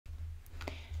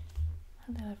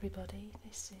Hello everybody,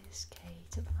 this is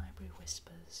Kate at the Library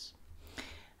Whispers,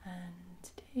 and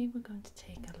today we're going to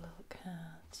take a look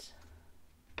at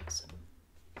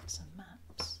some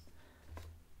maps.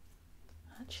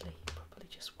 Actually, probably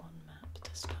just one map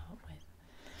to start with.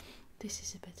 This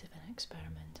is a bit of an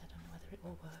experiment, I don't know whether it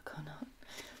will work or not.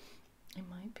 It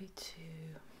might be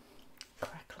too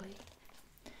crackly.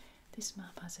 This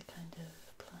map has a kind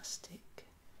of plastic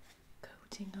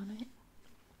coating on it.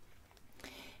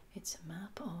 It's a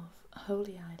map of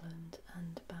Holy Island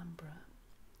and Bamborough,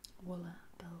 Wooler,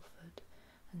 Belford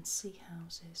and Sea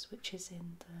Houses, which is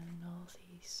in the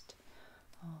northeast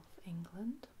of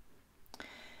England.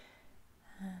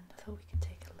 And I thought we could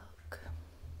take a look. And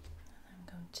I'm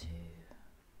going to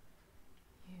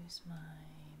use my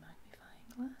magnifying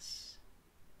glass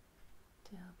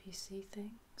to help you see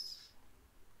things.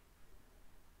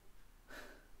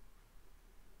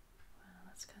 Wow,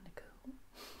 that's kind of cool.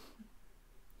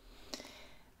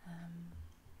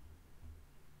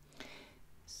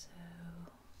 So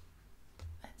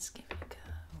let's give it a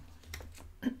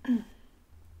go.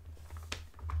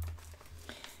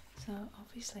 So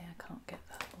obviously I can't get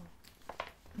the whole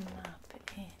map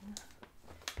in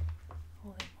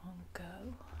all in one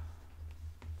go.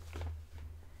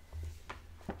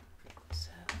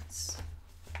 So let's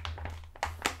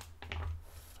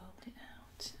fold it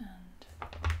out and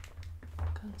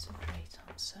concentrate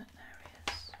on certain areas.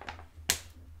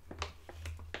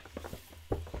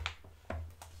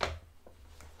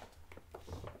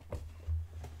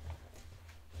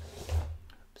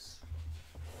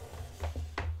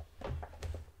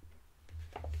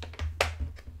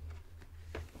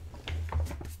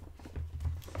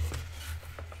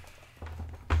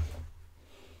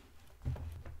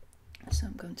 So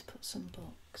I'm going to put some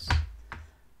books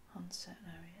on certain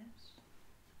areas.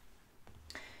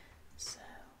 So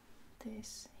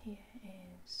this here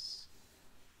is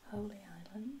Holy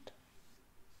Island.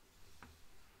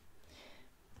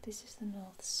 This is the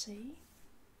North Sea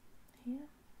here.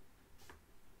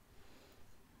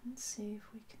 Let's see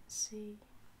if we can see.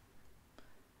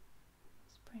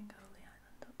 Let's bring Holy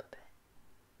Island up a bit.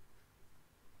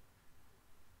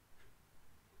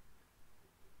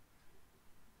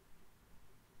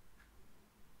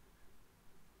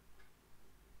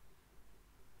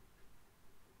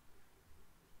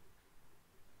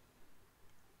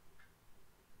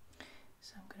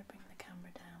 So I'm going to bring the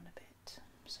camera down a bit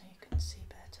so you can see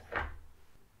better.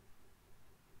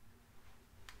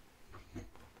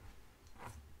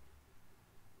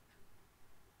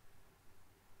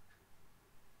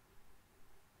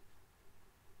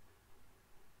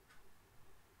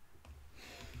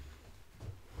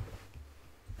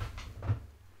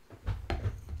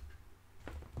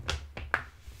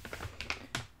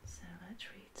 So let's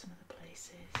read some of the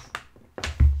places.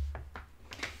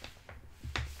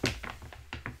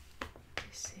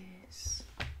 This is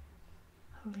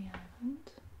Holy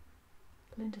Island,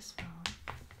 Lindisfarne,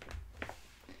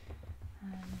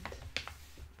 and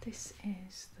this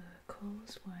is the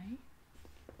causeway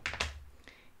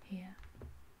here.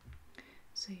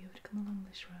 So you would come along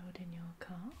this road in your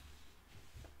car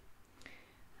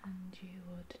and you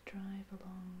would drive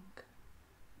along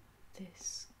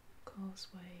this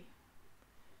causeway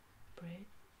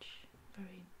bridge,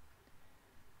 very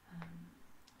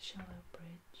shallow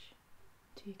bridge,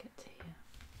 till you get to here.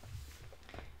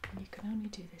 And you can only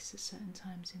do this at certain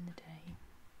times in the day.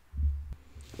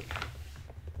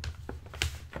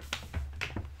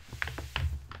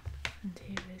 And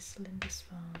here is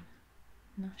Lindisfarne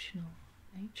National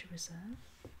Nature Reserve,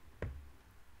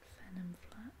 Fenham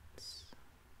Flats.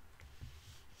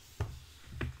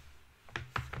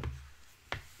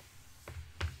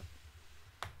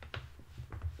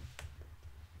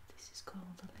 This is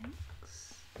called the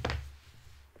Links.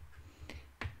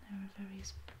 There are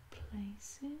various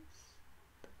places,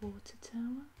 the water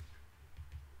tower,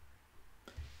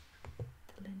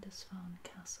 the Lindisfarne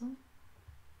Castle,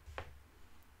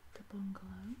 the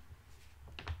bungalow,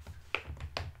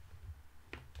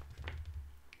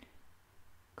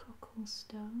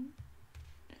 Cocklestone,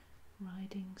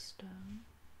 Riding Stone,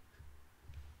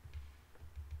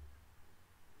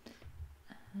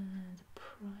 and the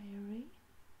Priory,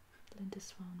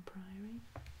 Lindisfarne Priory.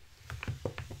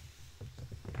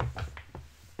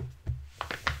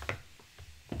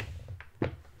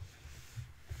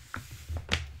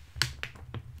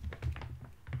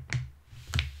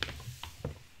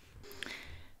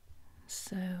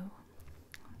 So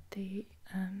the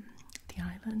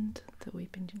island that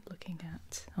we've been looking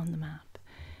at on the map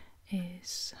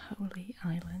is Holy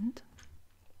Island,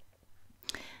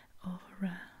 or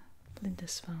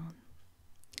Lindisfarne,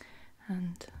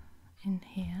 and in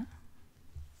here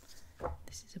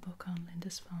This is a book on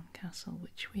Lindisfarne Castle,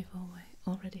 which we've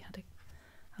already had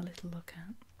a little look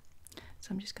at. So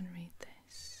I'm just going to read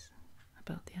this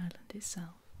about the island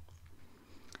itself.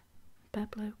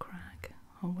 Beblow Crag,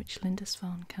 on which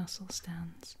Lindisfarne Castle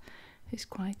stands, is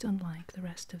quite unlike the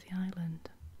rest of the island.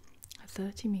 A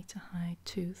 30-metre high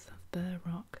tooth of bare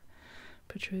rock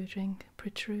protruding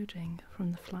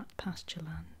from the flat pasture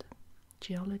land.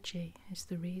 Geology is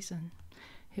the reason.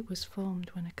 It was formed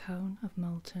when a cone of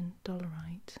molten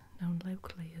dolerite, known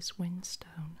locally as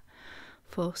whinstone,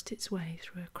 forced its way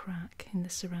through a crack in the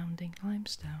surrounding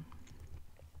limestone.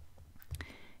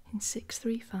 In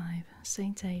 635,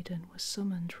 St Aidan was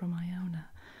summoned from Iona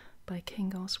by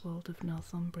King Oswald of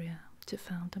Northumbria to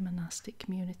found a monastic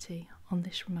community on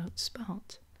this remote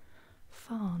spot.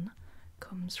 Farn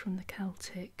comes from the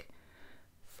Celtic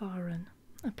faran,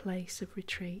 a place of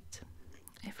retreat.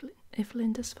 If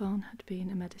Lindisfarne had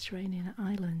been a Mediterranean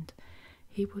island,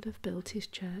 he would have built his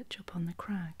church upon the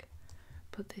crag,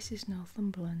 but this is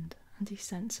Northumberland, and he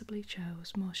sensibly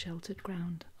chose more sheltered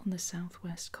ground on the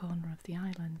southwest corner of the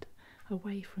island,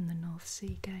 away from the North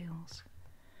Sea gales.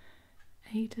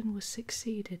 Aidan was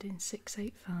succeeded in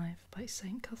 685 by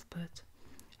St Cuthbert,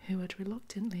 who had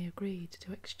reluctantly agreed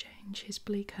to exchange his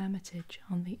bleak hermitage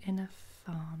on the inner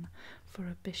Farn for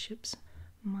a bishop's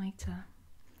mitre.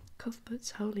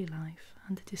 Cuthbert's holy life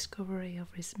and the discovery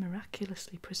of his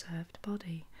miraculously preserved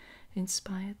body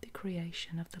inspired the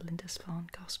creation of the Lindisfarne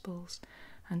Gospels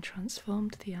and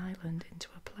transformed the island into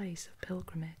a place of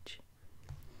pilgrimage.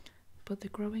 But the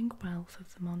growing wealth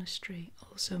of the monastery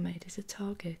also made it a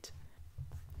target.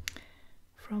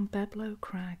 From Beblow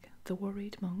Crag, the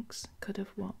worried monks could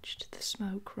have watched the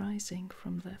smoke rising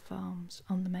from their farms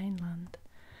on the mainland,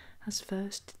 as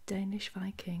first Danish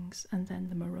Vikings and then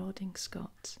the marauding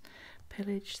Scots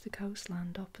pillaged the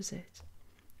coastland opposite.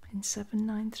 In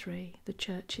 793, the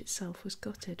church itself was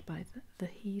gutted by the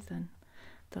heathen.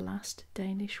 The last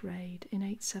Danish raid in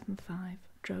 875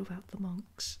 drove out the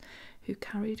monks, who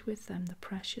carried with them the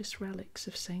precious relics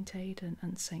of St Aidan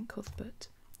and St Cuthbert,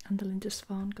 and the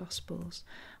Lindisfarne Gospels,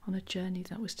 on a journey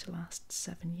that was to last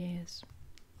 7 years.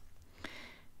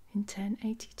 In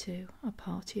 1082, a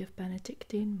party of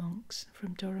Benedictine monks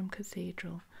from Durham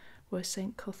Cathedral, where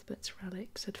St Cuthbert's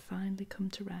relics had finally come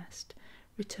to rest,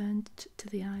 returned to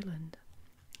the island.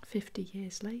 50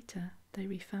 years later, they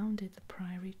refounded the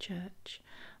priory church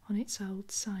on its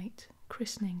old site,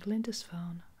 christening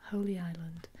Lindisfarne Holy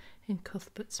Island in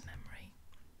Cuthbert's memory.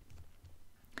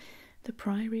 The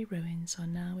priory ruins are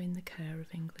now in the care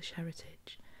of English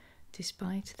Heritage.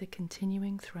 Despite the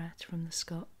continuing threat from the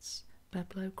Scots,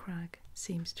 Beblow Crag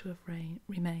seems to have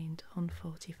remained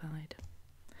unfortified.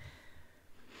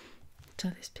 So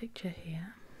this picture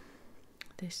here,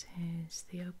 this is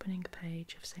the opening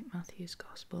page of St Matthew's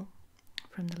Gospel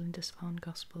from the Lindisfarne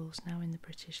Gospels, now in the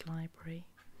British Library.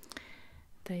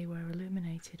 They were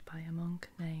illuminated by a monk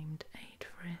named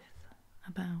Eadfrith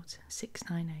about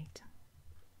 698.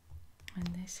 And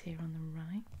this here on the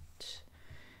right,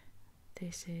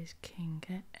 this is King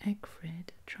Egfrid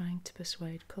trying to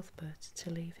persuade Cuthbert to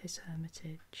leave his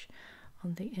hermitage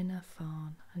on the inner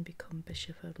Farn and become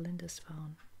Bishop of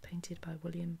Lindisfarne, painted by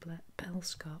William Bell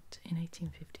Scott in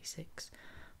 1856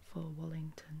 for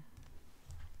Wallington.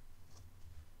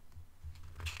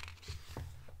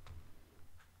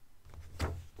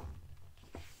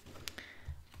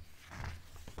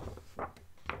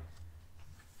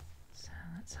 So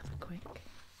let's have a quick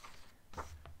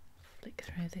flick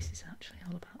through. This is actually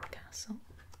all about the castle.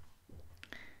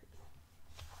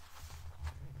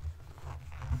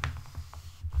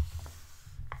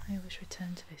 I always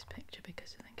return to this picture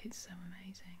because I think it's so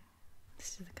amazing.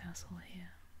 This is the castle here.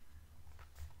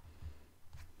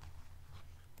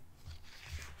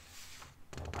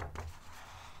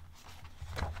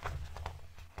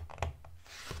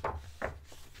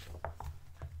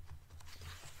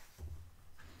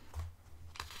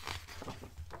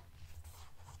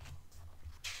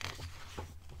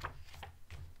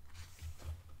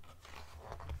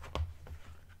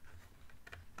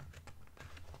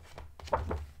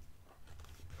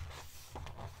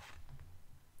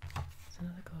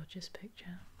 Another gorgeous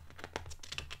picture.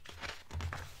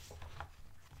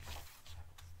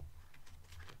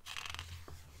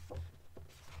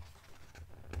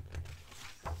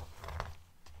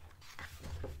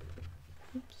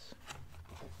 Oops.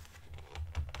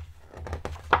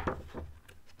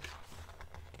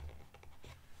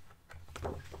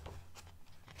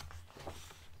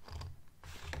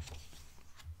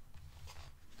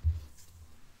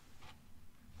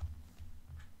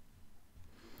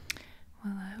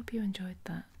 Well, I hope you enjoyed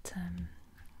that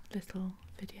little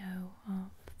video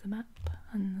of the map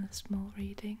and the small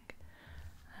reading.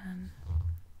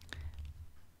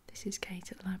 This is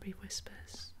Kate at Library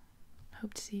Whispers.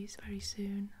 Hope to see you very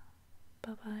soon.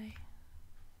 Bye bye.